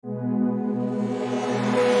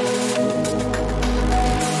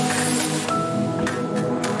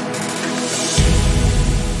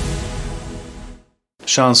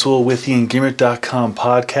Sean Sewell with the Engagement.com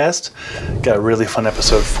podcast. Got a really fun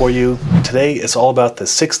episode for you. Today it's all about the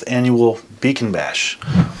 6th annual Beacon Bash.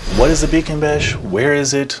 What is the Beacon Bash? Where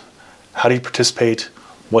is it? How do you participate?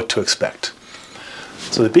 What to expect?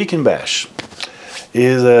 So the Beacon Bash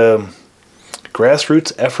is a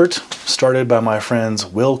grassroots effort started by my friends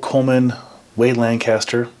Will Coleman, Wade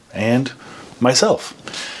Lancaster, and myself.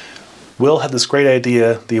 Will had this great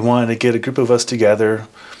idea that he wanted to get a group of us together,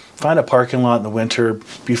 find a parking lot in the winter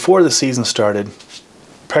before the season started,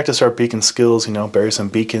 practice our beacon skills, bury some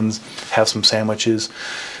beacons, have some sandwiches,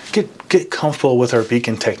 get comfortable with our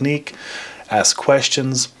beacon technique, ask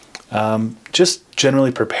questions, just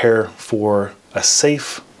generally prepare for a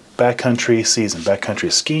safe backcountry season.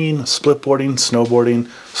 Backcountry skiing, splitboarding, snowboarding,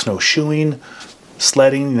 snowshoeing,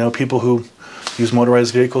 sledding. People who use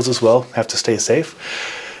motorized vehicles as well have to stay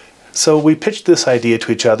safe. So we pitched this idea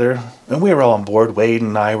to each other, and we were all on board. Wade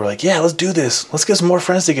and I were like, yeah, let's do this. Let's get some more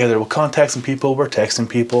friends together. We'll contact some people. We're texting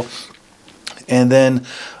people. And then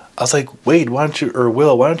I was like, Wade, Will,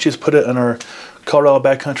 why don't you just put it in our Colorado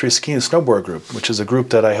Backcountry Ski and Snowboard group, which is a group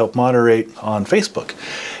that I help moderate on Facebook.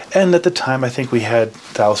 And at the time, I think we had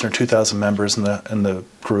 1,000 or 2,000 members in the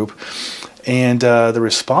group. And the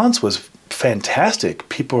response was fantastic.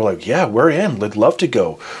 People were like, yeah, we're in. We'd love to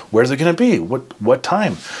go. Where's it going to be? What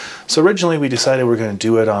time? So originally we decided we're going to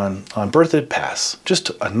do it on Berthoud Pass. Just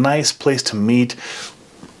a nice place to meet.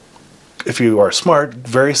 If you are smart,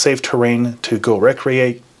 very safe terrain to go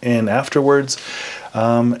recreate in afterwards.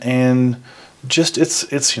 And just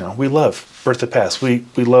it's we love Berthoud Pass. We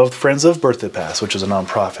love Friends of Berthoud Pass, which is a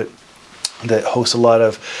nonprofit that hosts a lot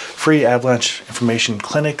of free avalanche information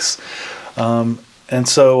clinics. And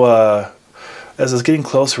so as it's getting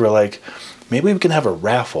closer, we're like, maybe we can have a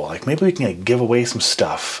raffle. Like maybe we can give away some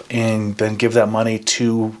stuff and then give that money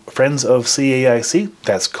to Friends of CAIC.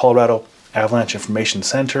 That's Colorado Avalanche Information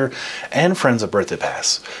Center, and Friends of Berthoud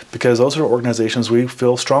Pass, because those are organizations we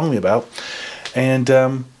feel strongly about.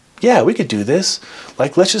 And yeah, we could do this.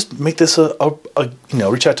 Like, let's just make this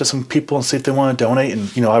reach out to some people and see if they want to donate.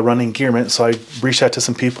 And I run Engagement, so I reached out to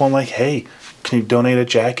some people and like, hey, can you donate a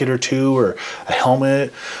jacket or two or a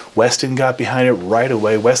helmet? Weston got behind it right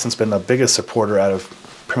away. Weston's been the biggest supporter out of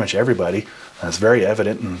pretty much everybody. That's very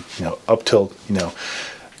evident, and up till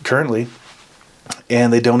currently.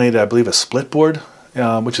 And they donated, I believe, a split board,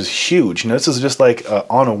 which is huge. This is just like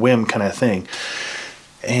on a whim kind of thing.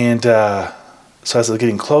 And so as it's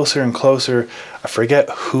getting closer and closer, I forget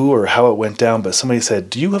who or how it went down, but somebody said,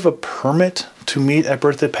 do you have a permit to meet at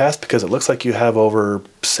Berthoud Pass? Because it looks like you have over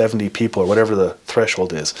 70 people or whatever the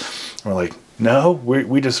threshold is. And we're like, no, we're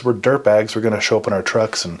dirtbags. We're going to show up in our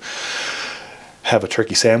trucks and have a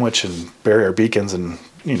turkey sandwich and bury our beacons and,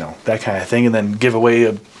 that kind of thing. And then give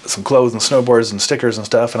away some clothes and snowboards and stickers and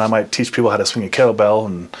stuff. And I might teach people how to swing a kettlebell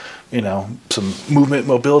and, some movement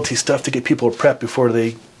mobility stuff to get people prepped before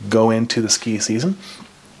they go into the ski season.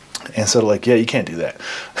 And so like, yeah, you can't do that.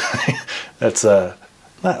 That's not,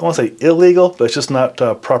 I won't say illegal, but it's just not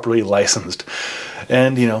properly licensed.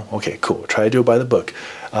 And okay, cool, try to do it by the book.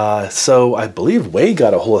 So I believe Wade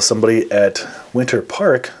got a hold of somebody at Winter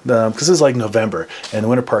Park, because this is like November and the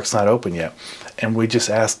Winter Park's not open yet. And we just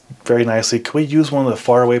asked very nicely, can we use one of the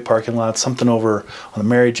faraway parking lots, something over on the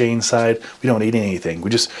Mary Jane side? We don't need anything. We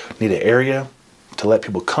just need an area to let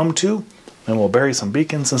people come to, and we'll bury some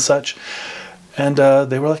beacons and such. And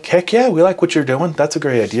they were like, heck yeah, we like what you're doing. That's a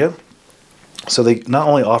great idea. So they not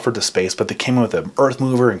only offered the space, but they came in with an earth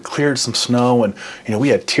mover and cleared some snow. And, we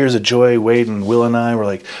had tears of joy. Wade and Will and I were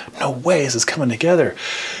like, no way, this is coming together.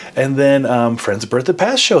 And then Friends of Berthoud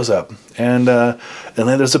Pass shows up. And then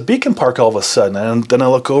there's a beacon park all of a sudden. And then I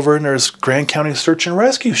look over and there's Grand County Search and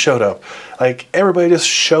Rescue showed up. Like, everybody just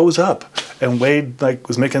shows up. And Wade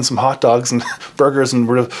was making some hot dogs and burgers, and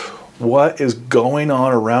we're just, what is going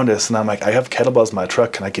on around us? And I'm like, I have kettlebells in my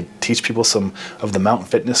truck, and I could teach people some of the mountain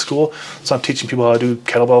fitness school. So I'm teaching people how to do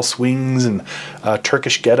kettlebell swings and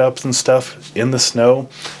Turkish get-ups and stuff in the snow,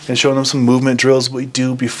 and showing them some movement drills we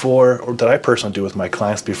do before, or that I personally do with my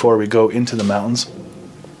clients before we go into the mountains.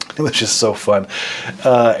 It was just so fun.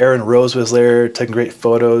 Aaron Rose was there taking great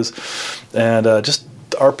photos, and just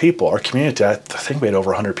our people, our community. I think we had over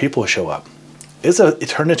 100 people show up. It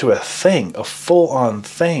turned into a thing, a full-on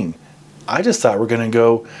thing. I just thought we're going to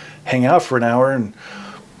go hang out for an hour and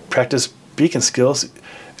practice beacon skills.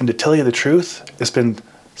 And to tell you the truth, it's been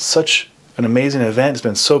such an amazing event. It's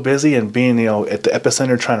been so busy, and being, at the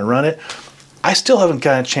epicenter trying to run it, I still haven't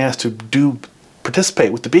gotten a chance to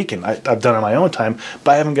participate with the beacon. I've done it on my own time,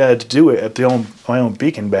 but I haven't got to do it at my own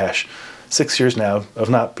beacon bash. 6 years now of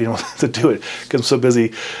not being able to do it because I'm so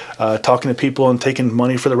busy talking to people and taking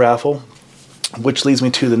money for the raffle. which leads me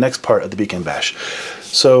to the next part of the Beacon Bash.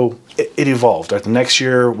 So it evolved. The next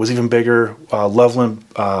year was even bigger. Loveland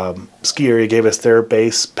ski area gave us their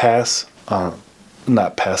base pass.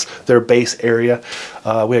 Their base area.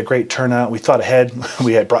 We had great turnout. We thought ahead.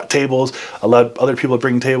 We had brought tables, allowed other people to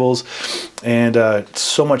bring tables, and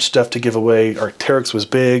so much stuff to give away. Arc'teryx was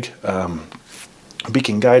big.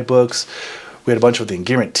 Beacon guidebooks. We had a bunch of the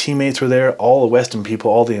Engearment teammates were there. All the Weston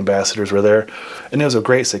people, all the ambassadors were there, and it was a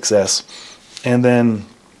great success. And then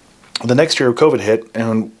the next year, COVID hit,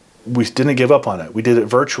 and we didn't give up on it. We did it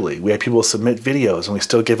virtually. We had people submit videos, and we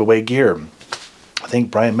still gave away gear. I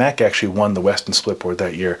think Brian Mack actually won the Weston Splitboard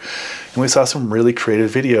that year. And we saw some really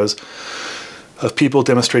creative videos of people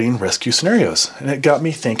demonstrating rescue scenarios. And it got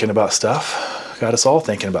me thinking about stuff, got us all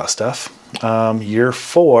thinking about stuff. Year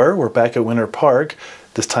 4, we're back at Winter Park.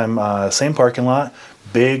 This time, same parking lot,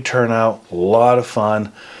 big turnout, a lot of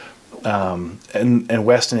fun. And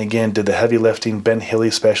Weston again did the heavy lifting. Ben Hilly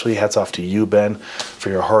especially, hats off to you, Ben, for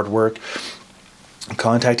your hard work.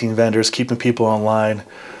 Contacting vendors, keeping people online.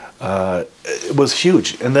 It was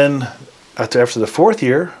huge. And then after the 4th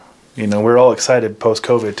year, we're all excited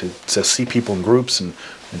post-COVID to see people in groups and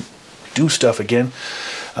do stuff again.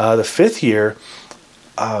 The 5th year,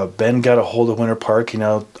 Ben got a hold of Winter Park,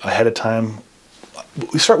 ahead of time.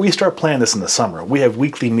 We start planning this in the summer. We have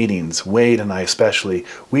weekly meetings, Wade and I especially,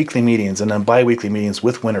 weekly meetings, and then bi-weekly meetings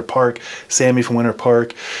with Winter Park, Sammy from Winter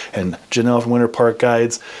Park, and Janelle from Winter Park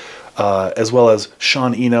Guides, as well as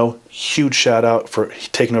Sean Eno. Huge shout out for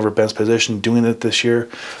taking over Ben's position, doing it this year.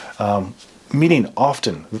 Meeting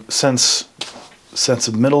often since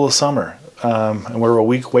the middle of summer, and we're a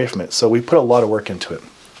week away from it. So we put a lot of work into it.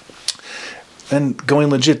 And going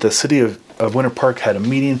legit, the city of Winter Park had a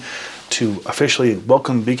meeting to officially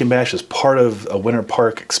welcome Beacon Bash as part of a Winter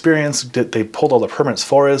Park experience. They pulled all the permits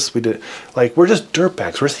for us. We're just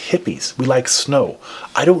dirtbags. We're just hippies. We like snow.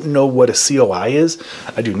 I don't know what a COI is.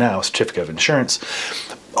 I do now, certificate of insurance.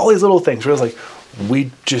 All these little things.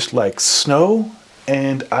 We just like snow,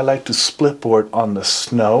 and I like to splitboard on the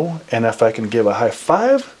snow. And if I can give a high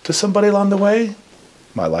five to somebody along the way,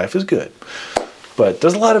 my life is good. But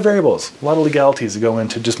there's a lot of variables, a lot of legalities that go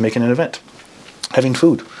into just making an event. Having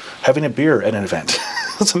food, having a beer at an event.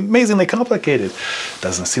 It's amazingly complicated.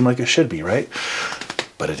 Doesn't seem like it should be, right?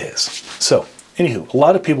 But it is. So, anywho, a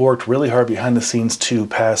lot of people worked really hard behind the scenes to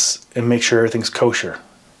pass and make sure everything's kosher,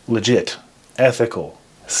 legit, ethical,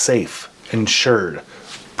 safe, insured,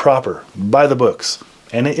 proper, by the books.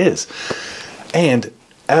 And it is. And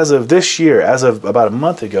as of this year, as of about a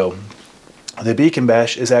month ago, the Beacon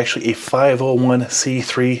Bash is actually a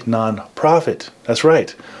 501c3 nonprofit. That's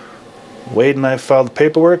right. Wade and I filed the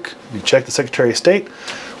paperwork. We checked the Secretary of State.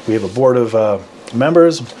 We have a board of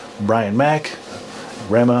members, Brian Mack,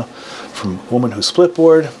 Rema from Woman Who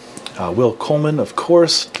Splitboard, Will Coleman, of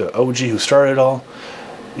course, the OG who started it all.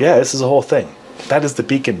 Yeah, this is a whole thing. That is the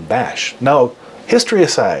Beacon Bash. Now, history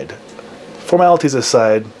aside, formalities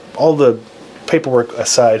aside, all the paperwork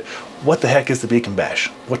aside, what the heck is the Beacon Bash?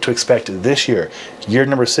 What to expect this year? Year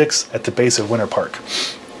number 6 at the base of Winter Park.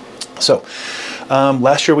 So,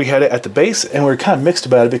 last year we had it at the base, and we were kind of mixed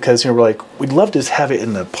about it because we're like, we'd love to just have it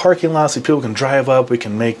in the parking lot so people can drive up. We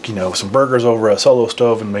can make some burgers over a solo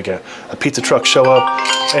stove and make a pizza truck show up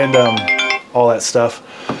and all that stuff.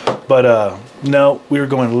 But no, we were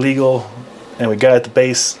going legal, and we got at the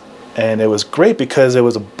base, and it was great because there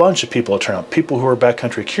was a bunch of people turn up, people who were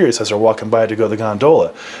backcountry curious as they're walking by to go to the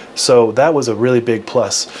gondola. So that was a really big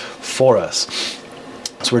plus for us.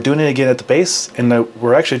 So we're doing it again at the base, and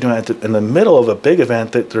we're actually doing it in the middle of a big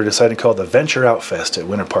event that they're deciding to call the Venture Out Fest at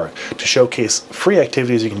Winter Park to showcase free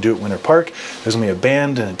activities you can do at Winter Park. There's going to be a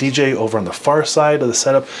band and a DJ over on the far side of the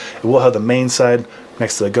setup. And we'll have the main side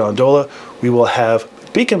next to the gondola. We will have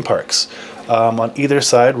beacon parks on either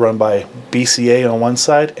side, run by BCA on one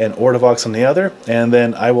side and Ortovox on the other. And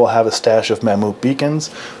then I will have a stash of Mammut beacons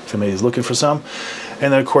if anybody's looking for some.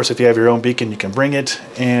 And then, of course, if you have your own beacon, you can bring it.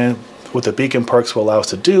 And what the beacon parks will allow us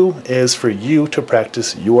to do is for you to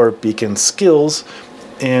practice your beacon skills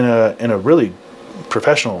in a really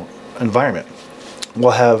professional environment.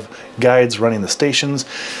 We'll have guides running the stations.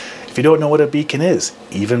 If you don't know what a beacon is,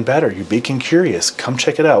 even better, you're beacon curious, come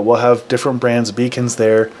check it out. We'll have different brands of beacons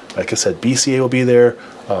there. Like I said, BCA will be there,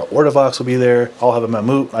 Ortovox will be there. I'll have a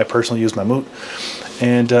Mammut. I personally use Mammut.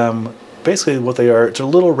 And basically what they are, it's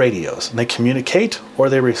little radios, and they communicate or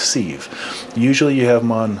they receive. Usually you have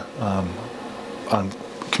them on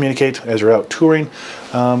communicate as you're out touring,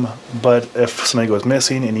 but if somebody goes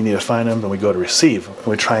missing and you need to find them, then we go to receive. And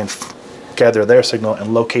we try and gather their signal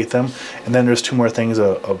and locate them. And then there's 2 more things,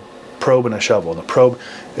 a probe and a shovel. The probe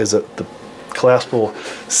is the collapsible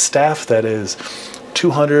staff that is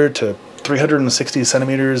 200 to 360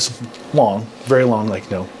 centimeters long, very long, like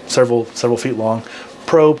several feet long.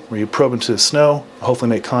 Probe, where you probe into the snow, hopefully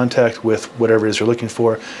make contact with whatever it is you're looking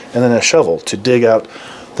for, and then a shovel to dig out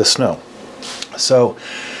the snow. So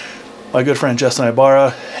my good friend Justin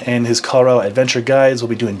Ibarra and his Colorado Adventure Guides will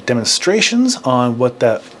be doing demonstrations on what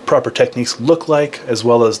that proper techniques look like, as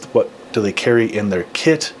well as what do they carry in their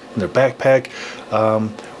kit, in their backpack.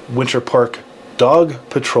 Winter Park Dog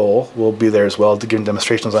Patrol will be there as well to give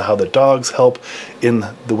demonstrations on how the dogs help in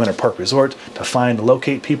the Winter Park Resort to find and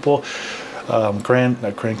locate people. Grand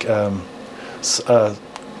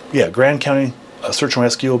County Search and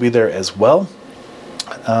Rescue will be there as well.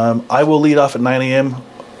 I will lead off at 9 a.m.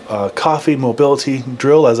 Coffee mobility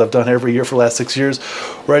drill, as I've done every year for the last 6 years,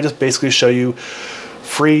 where I just basically show you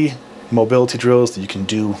free mobility drills that you can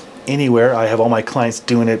do anywhere. I have all my clients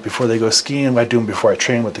doing it before they go skiing. I do them before I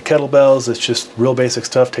train with the kettlebells. It's just real basic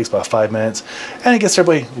stuff. Takes about 5 minutes, and it gets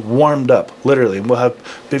everybody warmed up. Literally, we'll have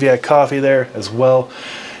Bivouac coffee there as well,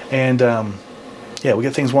 and we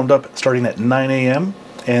get things warmed up starting at 9 a.m.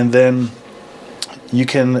 and then you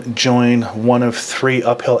can join one of 3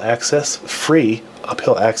 free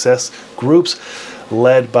uphill access groups,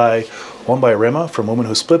 led by one by Rema from Women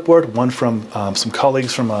Who Splitboard, one from some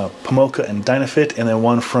colleagues from Pomoka and Dynafit, and then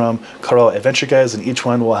one from Colorado Adventure Guides, and each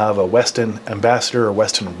one will have a Westin ambassador or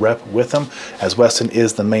Westin rep with them, as Westin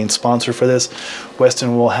is the main sponsor for this.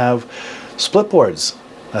 Westin will have splitboards,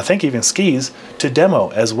 I think even skis, to demo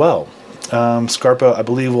as well. Scarpa, I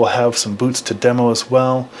believe, will have some boots to demo as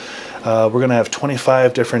well. We're going to have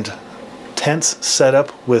 25 different tents set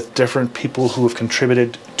up with different people who have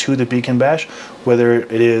contributed to the Beacon Bash, whether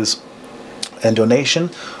it is a donation.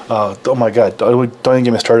 Oh my God, don't even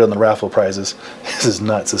get me started on the raffle prizes. This is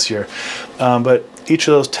nuts this year. But each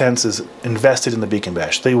of those tents is invested in the Beacon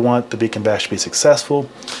Bash. They want the Beacon Bash to be successful.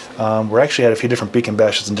 We're actually at a few different Beacon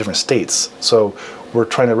Bashes in different states. So we're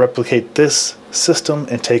trying to replicate this system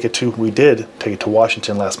and take it to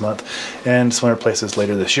Washington last month and some other places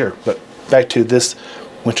later this year. But back to this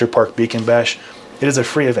Winter Park Beacon Bash. It is a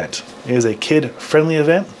free event. It is a kid-friendly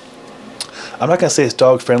event. I'm not going to say it's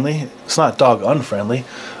dog-friendly. It's not dog-unfriendly,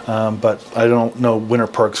 but I don't know Winter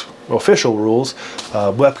Park's official rules.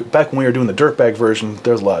 Back when we were doing the dirtbag version,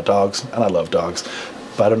 there's a lot of dogs, and I love dogs,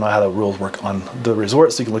 but I don't know how the rules work on the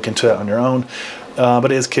resort, so you can look into that on your own. But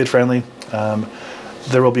it is kid-friendly.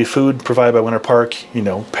 There will be food provided by Winter Park,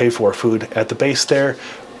 pay for food at the base there.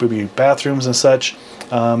 There'll be bathrooms and such.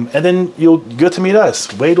 And then you'll get to meet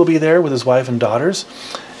us. Wade will be there with his wife and daughters.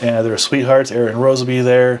 And they're sweethearts. Aaron and Rose will be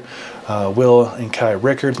there. Will and Kai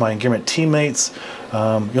Rickards, my Engearment teammates.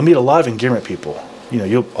 You'll meet a lot of Engearment people.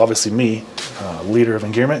 You'll obviously me, leader of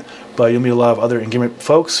Engearment, but you'll meet a lot of other Engearment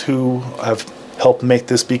folks who have helped make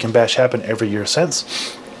this Beacon Bash happen every year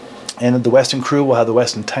since. And the Westin crew will have the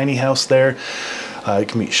Westin Tiny House there. You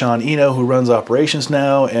can meet Sean Eno, who runs operations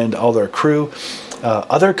now, and all their crew.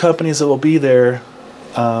 Other companies that will be there,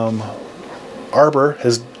 Arbor.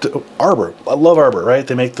 I love Arbor, right?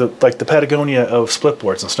 They make the Patagonia of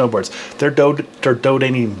splitboards and snowboards. They're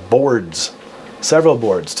donating boards, several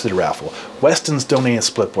boards to the raffle. Westin's donating a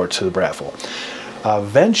splitboard to the raffle.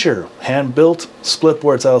 Venture, hand-built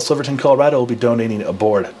splitboards out of Silverton, Colorado, will be donating a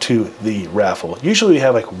board to the raffle. Usually we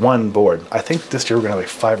have one board. I think this year we're going to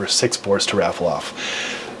have 5 or 6 boards to raffle off.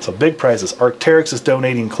 So big prizes. Arc'teryx is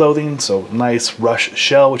donating clothing, so nice Rush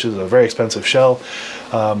shell, which is a very expensive shell.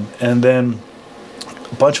 And then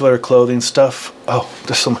a bunch of other clothing stuff. Oh,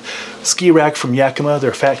 there's some ski rack from Yakima,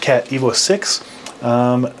 their Fat Cat Evo 6.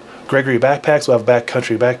 Gregory Backpacks will have a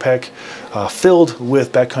backcountry backpack filled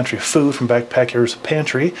with backcountry food from Backpackers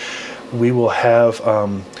Pantry. We will have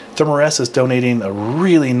Thermarest is donating a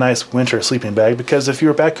really nice winter sleeping bag, because if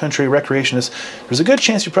you're a backcountry recreationist, there's a good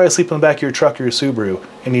chance you probably sleep in the back of your truck or your Subaru,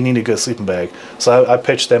 and you need a good sleeping bag. So I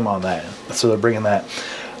pitched them on that, so they're bringing that.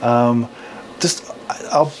 The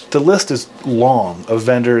list is long of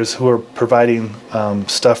vendors who are providing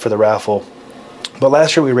stuff for the raffle. But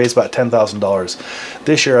last year we raised about $10,000.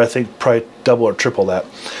 This year I think probably double or triple that.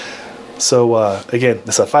 So again,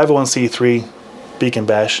 it's a 501c3 Beacon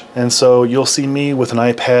Bash, and so you'll see me with an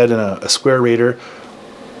iPad and a Square Reader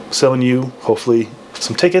selling you hopefully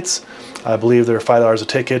some tickets. I believe they're $5 a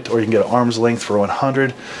ticket, or you can get an arm's length for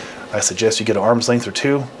 $100. I suggest you get an arm's length or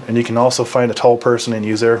 2, and you can also find a tall person and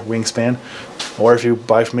use their wingspan. Or if you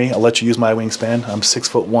buy from me, I'll let you use my wingspan. I'm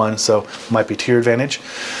 6'1", so it might be to your advantage.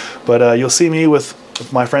 But you'll see me with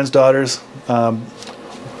my friend's daughters trying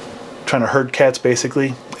to herd cats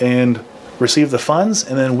basically and receive the funds,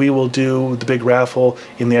 and then we will do the big raffle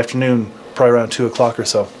in the afternoon, probably around 2 o'clock or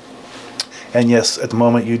so. And yes, at the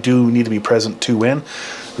moment, you do need to be present to win.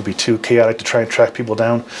 It would be too chaotic to try and track people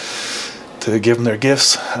down to give them their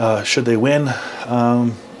gifts should they win.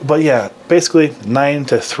 But yeah, basically 9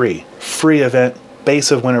 to 3. Free event, base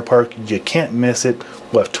of Winter Park. You can't miss it.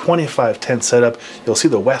 We'll have 25 tents set up. You'll see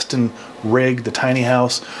the Weston rig, the tiny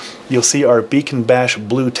house. You'll see our Beacon Bash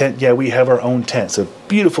blue tent. Yeah, we have our own tent. It's a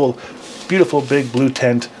beautiful, beautiful big blue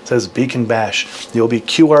tent. It says Beacon Bash. There'll be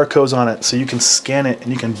QR codes on it so you can scan it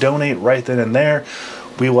and you can donate right then and there.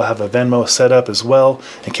 We will have a Venmo set up as well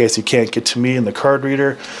in case you can't get to me and the card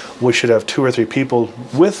reader. We should have 2 or 3 people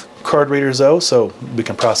with card readers though, so we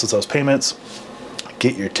can process those payments.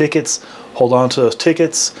 Get your tickets. Hold on to those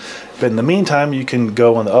tickets. But in the meantime, you can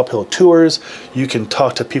go on the uphill tours. You can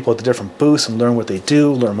talk to people at the different booths and learn what they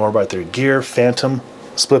do, learn more about their gear. Phantom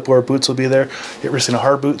splitboard boots will be there. You ever seen a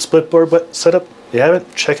hard boot splitboard but setup? You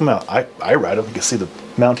haven't? Check them out. I ride them. You can see the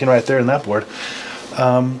mounting right there in that board.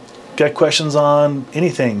 Got questions on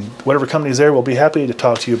anything, whatever company's there, we'll be happy to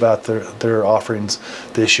talk to you about their offerings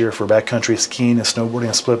this year for backcountry skiing and snowboarding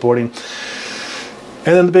and splitboarding.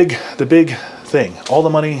 And then the big thing, all the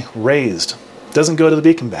money raised doesn't go to the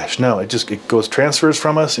Beacon Bash. No, it goes transfers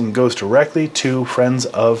from us and goes directly to Friends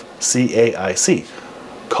of CAIC,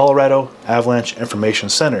 Colorado Avalanche Information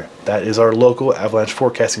Center. That is our local avalanche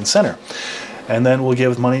forecasting center. And then we'll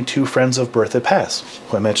give money to Friends of Berthoud Pass,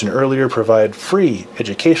 who I mentioned earlier, provide free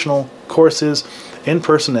educational courses in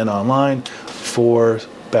person and online for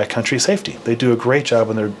backcountry safety. They do a great job,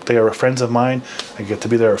 and they are friends of mine. I get to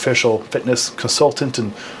be their official fitness consultant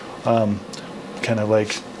and kind of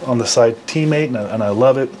like on the side teammate, and I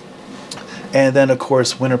love it. And then, of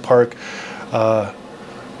course, Winter Park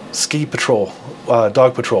Ski Patrol,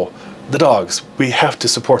 Dog Patrol. The dogs. We have to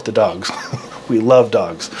support the dogs. We love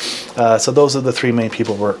dogs. So those are the 3 main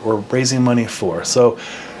people we're raising money for. So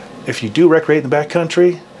if you do recreate in the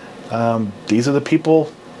backcountry, these are the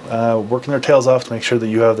people working their tails off to make sure that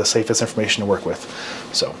you have the safest information to work with.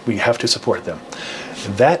 So we have to support them.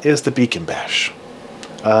 That is the Beacon Bash.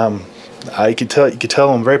 You could tell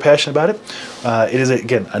I'm very passionate about it. It is,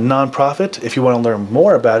 again, a nonprofit. If you want to learn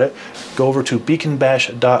more about it, go over to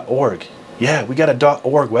beaconbash.org. Yeah, we got a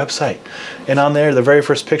 .org website. And on there, the very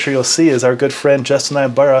first picture you'll see is our good friend Justin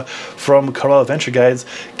Ibarra from Colorado Adventure Guides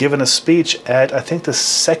giving a speech at, I think, the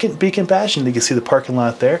second Beacon Bash, and you can see the parking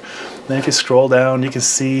lot there. Then if you scroll down, you can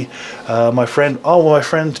see my friend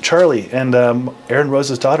Charlie and Aaron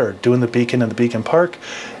Rose's daughter doing the Beacon in the Beacon Park.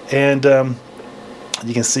 And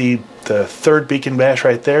you can see the 3rd Beacon Bash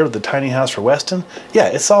right there with the tiny house for Weston. Yeah,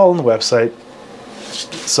 it's all on the website.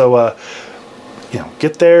 So,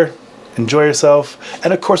 get there. Enjoy yourself.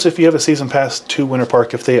 And of course, if you have a season pass to Winter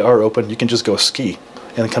Park, if they are open, you can just go ski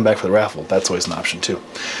and then come back for the raffle. That's always an option too.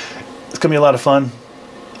 It's going to be a lot of fun.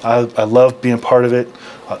 I love being part of it.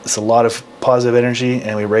 It's a lot of positive energy,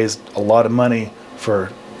 and we raised a lot of money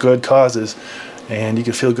for good causes, and you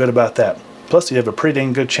can feel good about that. Plus, you have a pretty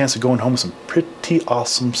dang good chance of going home with some pretty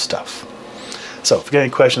awesome stuff. So if you got any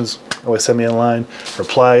questions, always send me a line,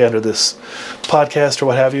 reply under this podcast or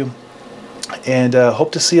what have you. And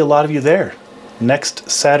hope to see a lot of you there next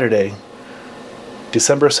Saturday,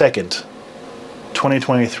 December 2nd,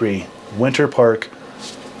 2023, Winter Park,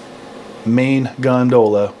 Main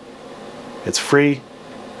Gondola. It's free,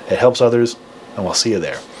 it helps others, and we'll see you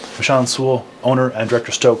there. I'm Sean Sewell, owner and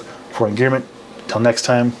director Stoke for Engearment. Till next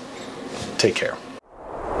time, take care.